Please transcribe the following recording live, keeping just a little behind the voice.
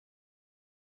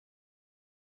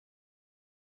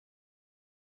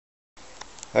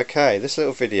Okay, this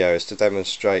little video is to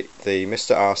demonstrate the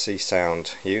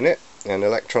MrRCSound unit, an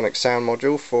electronic sound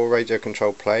module for radio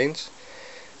controlled planes.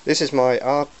 This is my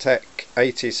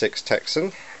AT-6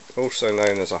 Texan, also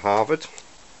known as a Harvard,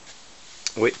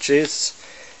 which is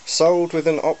sold with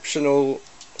an optional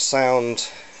sound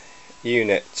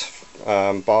unit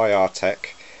by Artec.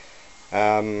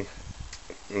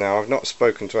 Now, I've not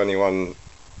spoken to anyone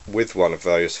with one of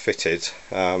those fitted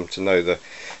to know the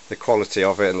quality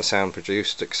of it and the sound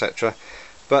produced, etc.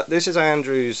 But this is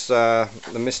Andrew's, the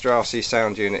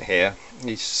MrRCSound unit here.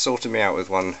 He's sorted me out with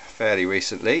one fairly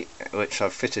recently, which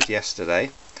I've fitted yesterday.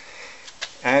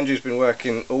 Andrew's been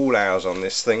working all hours on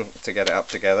this thing to get it up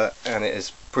together, and it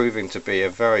is proving to be a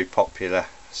very popular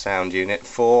sound unit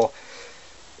for,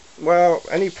 well,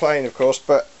 any plane of course,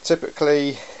 but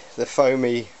typically the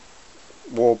foamie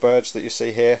warbirds that you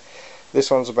see here. This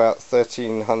one's about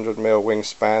 1300mm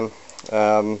wingspan.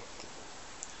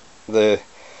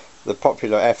 The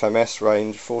popular FMS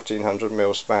range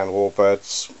 1400mm span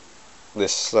warbirds,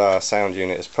 this sound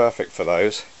unit is perfect for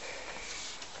those.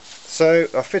 So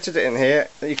I fitted it in here.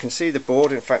 You can see the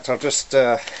board. In fact, I'll just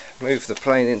move the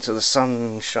plane into the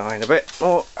sunshine a bit,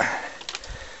 or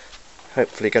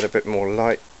hopefully get a bit more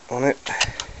light on it.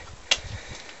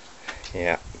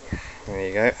 Yeah, there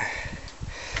you go.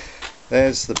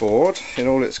 There's the board in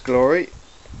all its glory,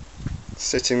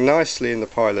 sitting nicely in the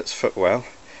pilot's footwell.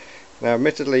 Now,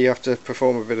 admittedly, you have to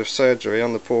perform a bit of surgery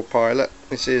on the poor pilot.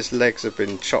 You see his legs have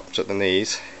been chopped at the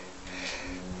knees,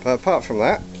 but apart from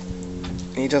that,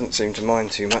 he doesn't seem to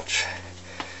mind too much.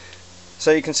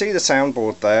 So you can see the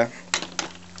soundboard there.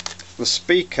 The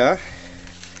speaker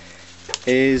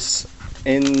is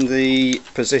in the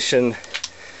position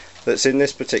that's in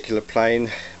this particular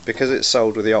plane. Because it's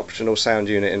sold with the optional sound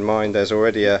unit in mind, there's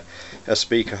already a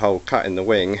speaker hole cut in the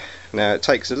wing. Now, it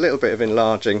takes a little bit of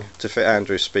enlarging to fit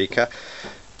Andrew's speaker,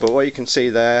 but what you can see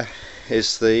there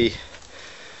is the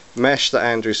mesh that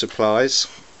Andrew supplies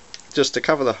just to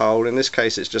cover the hole. In this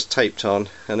case it's just taped on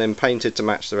and then painted to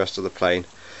match the rest of the plane,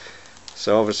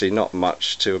 so obviously not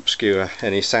much to obscure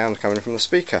any sound coming from the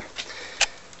speaker.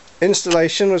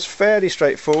 Installation was fairly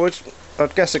straightforward.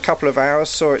 I'd guess a couple of hours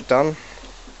saw it done.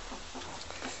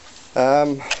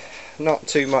 Not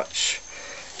too much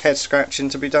head scratching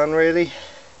to be done really,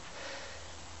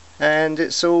 and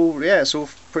it's all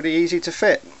pretty easy to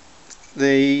fit.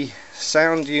 The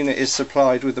sound unit is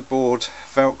supplied with the board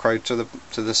velcroed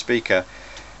to the speaker,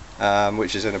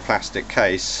 which is in a plastic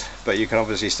case, but you can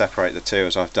obviously separate the two,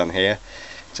 as I've done here,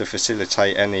 to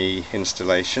facilitate any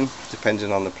installation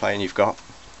depending on the plane you've got.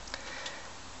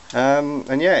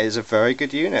 And yeah, it's a very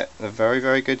good unit, a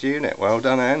very good unit. Well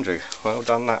done, Andrew, well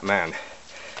done, that man.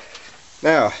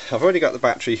 Now, I've already got the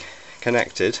battery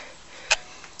connected.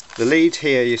 The lead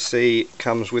here, you see,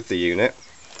 comes with the unit,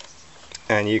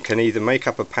 and you can either make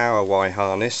up a power Y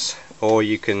harness, or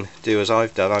you can do as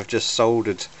I've done. I've just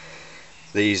soldered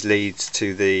these leads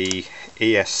to the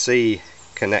ESC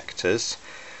connectors.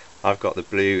 I've got the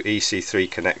blue EC3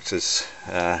 connectors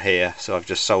here, so I've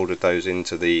just soldered those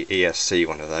into the ESC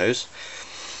one of those.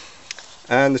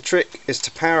 And the trick is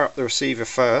to power up the receiver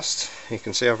first. You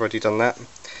can see I've already done that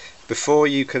before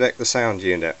you connect the sound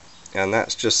unit, and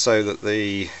that's just so that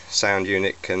the sound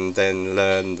unit can then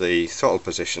learn the throttle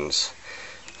positions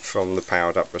from the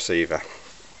powered up receiver.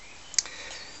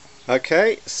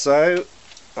 Okay, so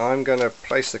I'm going to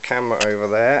place the camera over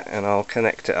there and I'll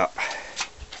connect it up.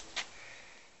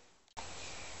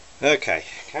 Okay,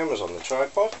 camera's on the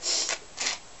tripod.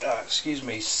 Excuse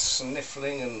me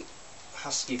sniffling and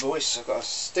husky voice, I've got a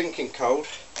stinking cold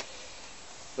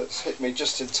that's hit me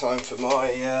just in time for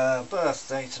my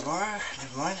birthday tomorrow,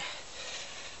 never mind.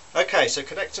 Okay, so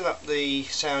connecting up the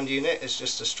sound unit is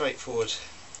just a straightforward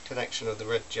connection of the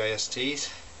red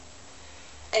JSTs.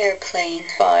 Airplane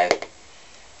 5.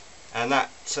 And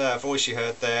that voice you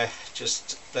heard there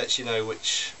just lets you know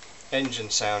which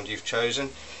engine sound you've chosen.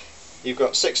 You've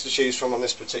got 6 to choose from on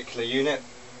this particular unit,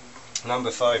 number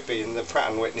 5 being the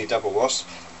Pratt & Whitney double wasp.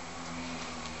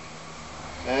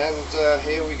 And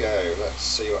here we go, let's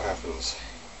see what happens.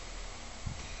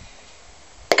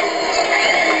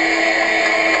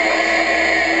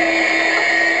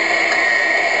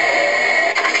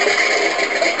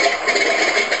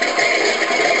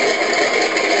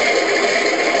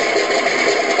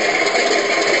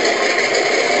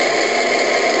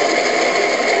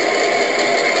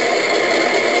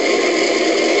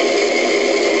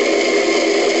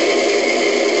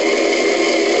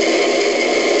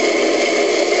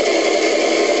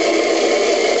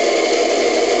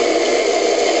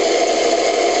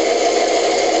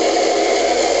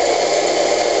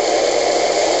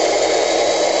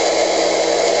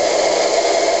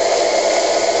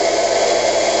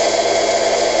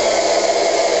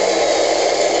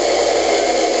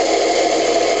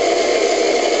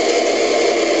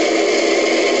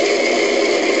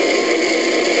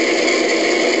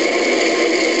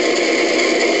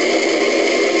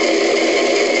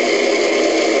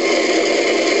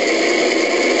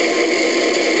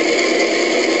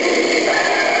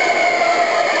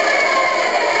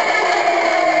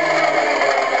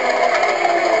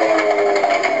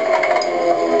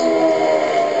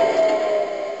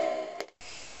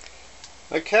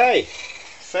 Okay,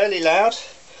 fairly loud.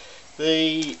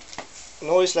 The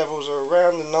noise levels are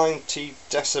around the 90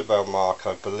 decibel mark,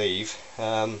 I believe,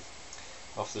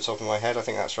 off the top of my head. I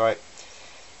think that's right.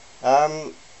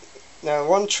 Now,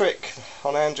 one trick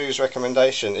on Andrew's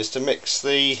recommendation is to mix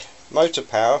the motor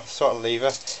power, throttle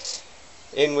lever,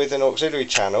 in with an auxiliary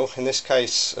channel, in this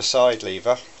case a side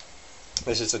lever.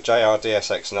 This is the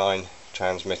JR-DSX9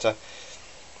 transmitter,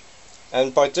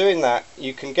 and by doing that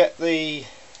you can get the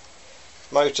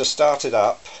motor started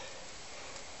up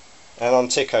and on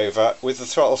tick over with the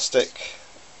throttle stick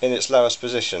in its lowest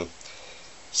position.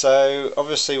 So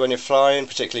obviously when you're flying,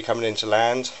 particularly coming into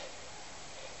land,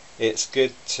 it's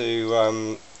good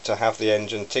to have the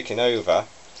engine ticking over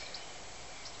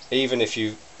even if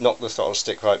you knock the throttle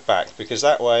stick right back, because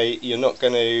that way you're not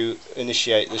going to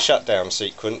initiate the shutdown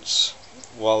sequence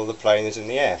while the plane is in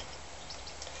the air.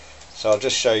 So I'll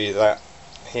just show you that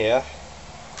here.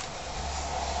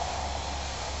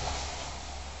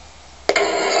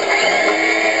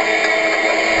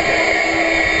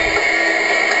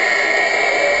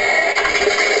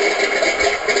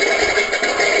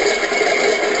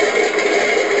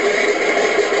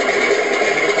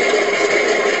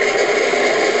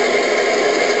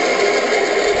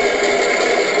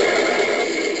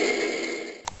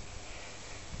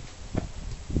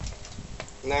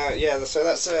 Now, yeah, so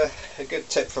that's a good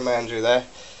tip from Andrew there.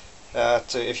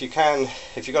 If you've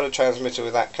got a transmitter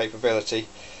with that capability,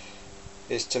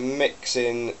 is to mix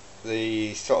in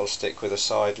the throttle stick with a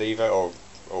side lever or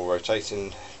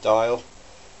rotating dial,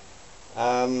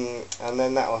 and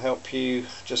then that will help you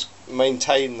just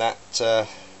maintain that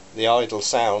the idle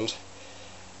sound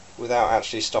without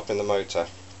actually stopping the motor.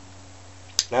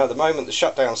 Now, at the moment the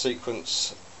shutdown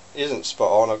sequence isn't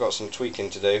spot on. I've got some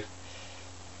tweaking to do,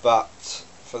 but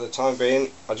for the time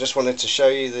being I just wanted to show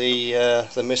you the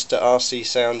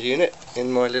MrRCSound unit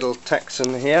in my little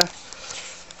Texan here.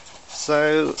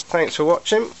 So thanks for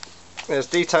watching. There's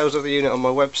details of the unit on my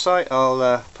website.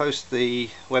 I'll post the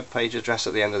web page address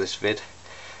at the end of this vid,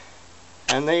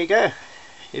 and there you go.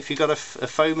 If you've got a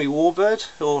foamie warbird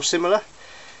or similar,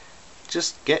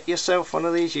 just get yourself one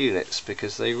of these units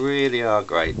because they really are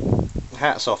great.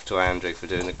 Hats off to Andrew for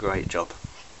doing a great job.